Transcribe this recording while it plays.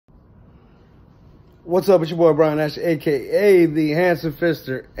What's up? It's your boy Brian Ash, aka the Handsome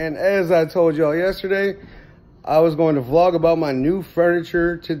Fister. And as I told y'all yesterday, I was going to vlog about my new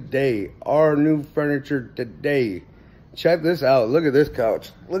furniture today. Our new furniture today. Check this out. Look at this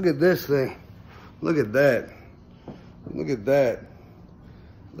couch. Look at this thing. Look at that. Look at that.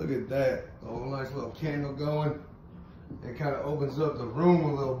 Look at that. Oh, nice little candle going. It kind of opens up the room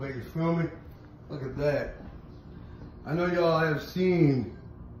a little bit, you feel me? Look at that. I know y'all have seen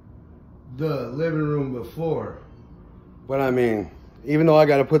the living room before, but I mean, even though I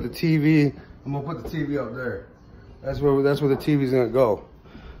got to put the TV, I'm gonna put the TV up there. That's where the TV's gonna go.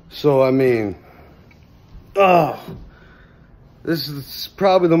 So I mean, this is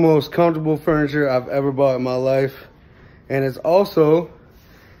probably the most comfortable furniture I've ever bought in my life, and it is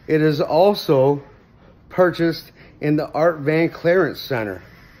also purchased in the Art Van Clearance Center.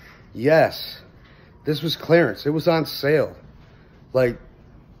 Yes, this was clearance. It was on sale. Like,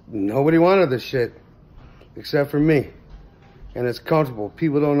 nobody wanted this shit except for me. And it's comfortable.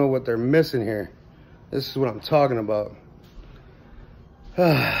 People don't know what they're missing here. This is what I'm talking about.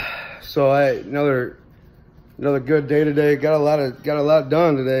 So another good day today. Got a lot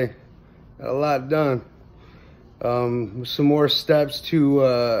done today. Got a lot done. Some more steps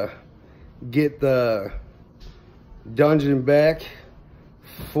to get the dungeon back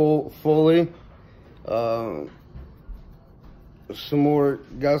fully.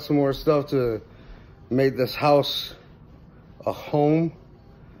 Got some more stuff to make this house a home.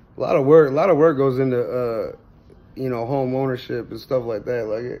 A lot of work goes into home ownership and stuff like that.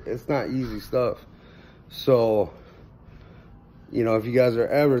 Like, it's not easy stuff. So, if you guys are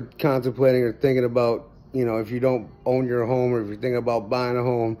ever contemplating or thinking about, if you don't own your home, or if you're thinking about buying a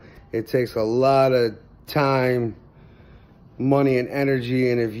home, it takes a lot of time, money, and energy.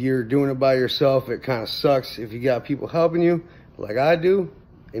 And if you're doing it by yourself, it kind of sucks. If you got people helping you like I do,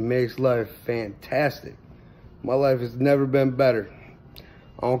 it makes life fantastic. My life has never been better.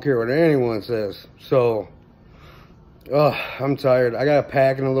 I don't care what anyone says. So, I'm tired. I gotta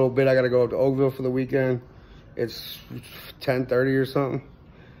pack in a little bit. I gotta go up to Oakville for the weekend. It's 10:30 or something.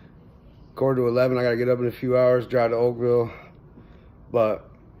 Quarter to 11. I gotta get up in a few hours, drive to Oakville. But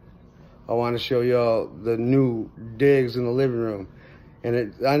I want to show y'all the new digs in the living room.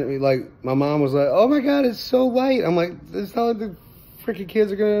 And my mom was like, "Oh my God, it's so white." I'm like, "This is how the freaking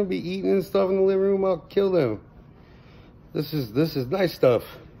kids are gonna be eating and stuff in the living room. I'll kill them." This is nice stuff.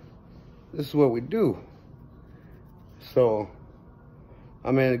 This is what we do. So,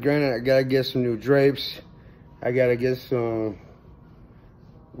 I mean, granted, I gotta get some new drapes. I gotta get some.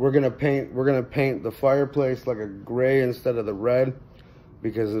 We're gonna paint the fireplace like a gray instead of the red,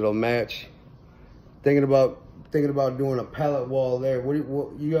 because it'll match. Thinking about doing a pallet wall there.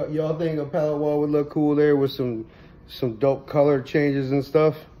 What y'all think a pallet wall would look cool there with some dope color changes and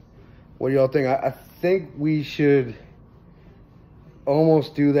stuff? What do y'all think? I think we should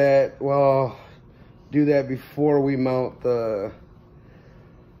almost do that. Well, do that before we mount the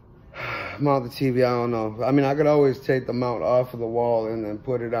TV. I don't know. I mean, I could always take the mount off of the wall and then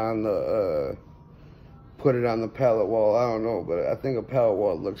put it on the pallet wall. I don't know, but I think a pallet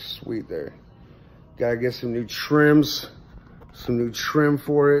wall looks sweet there. Gotta get some new trims, some new trim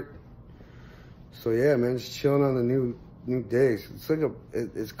for it. So yeah, man, just chilling on the new days. It's like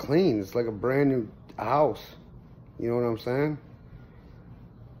it's clean. It's like a brand new house. You know what I'm saying?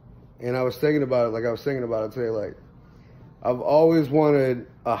 And I was thinking about it. Like, I was thinking about it today. Like, I've always wanted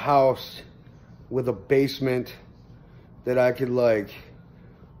a house with a basement that I could, like,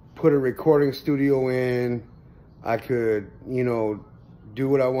 put a recording studio in. I could, do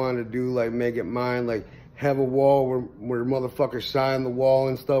what I wanted to do, like make it mine, like have a wall where motherfuckers sign the wall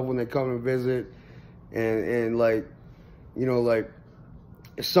and stuff when they come and visit. And like, like,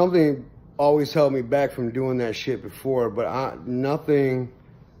 something always held me back from doing that shit before, but nothing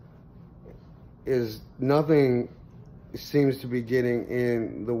seems to be getting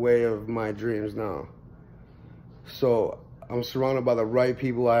in the way of my dreams now. So I'm surrounded by the right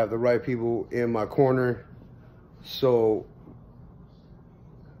people. I have the right people in my corner. So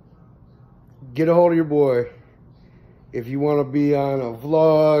get a hold of your boy. If you want to be on a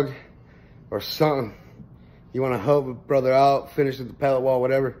vlog or something, you want to help a brother out, finish the pallet wall,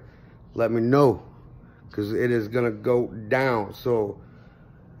 whatever, let me know, because it is going to go down. So,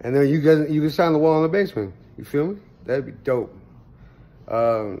 and then you can sign the wall in the basement. You feel me? That'd be dope.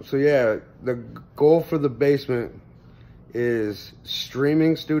 So yeah, the goal for the basement is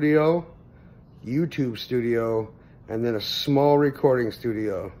streaming studio, YouTube studio, and then a small recording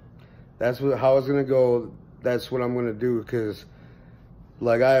studio. That's how it's gonna go. That's what I'm gonna do, because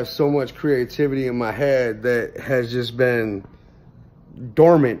like, I have so much creativity in my head that has just been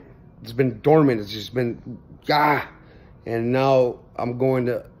dormant it's been dormant. It's just been, and now I'm going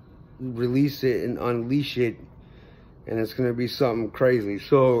to release it and unleash it, and it's going to be something crazy.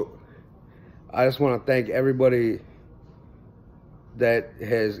 So I just want to thank everybody that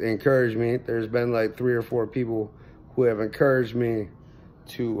has encouraged me. There's been like 3 or 4 people who have encouraged me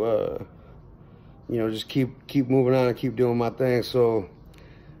to, you know, just keep moving on and keep doing my thing. So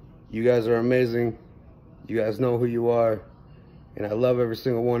you guys are amazing. You guys know who you are, and I love every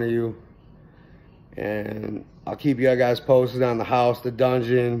single one of you. And I'll keep you guys posted on the house, the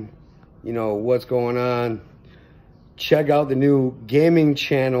dungeon, you know, what's going on. Check out the new gaming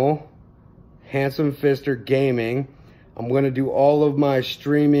channel, Handsome Fister Gaming. I'm going to do all of my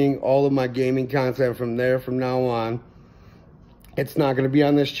streaming, all of my gaming content from there from now on. It's not going to be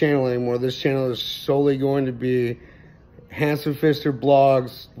on this channel anymore. This channel is solely going to be Handsome Fister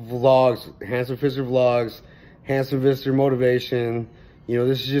vlogs, Handsome Fister vlogs, Handsome Fister motivation. You know,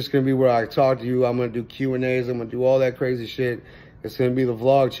 this is just going to be where I talk to you. I'm going to do Q&As. I'm going to do all that crazy shit. It's going to be the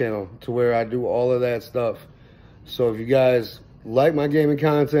vlog channel to where I do all of that stuff. So if you guys like my gaming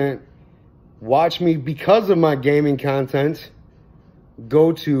content, watch me because of my gaming content,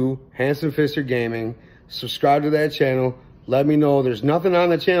 go to Handsome Fister Gaming, subscribe to that channel. Let me know. There's nothing on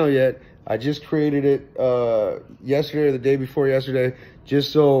the channel yet. I just created it yesterday or the day before yesterday,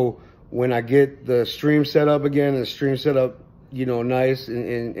 just so when I get the stream set up again, and the stream set up, you know, nice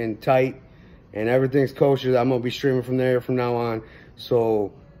and tight, and everything's kosher, I'm going to be streaming from there from now on.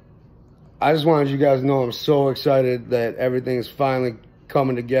 So I just wanted you guys to know I'm so excited that everything's finally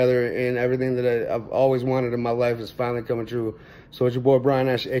coming together, and everything that I've always wanted in my life is finally coming true. So it's your boy Brian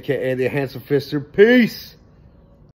Ash, aka the Handsome Fister. Peace!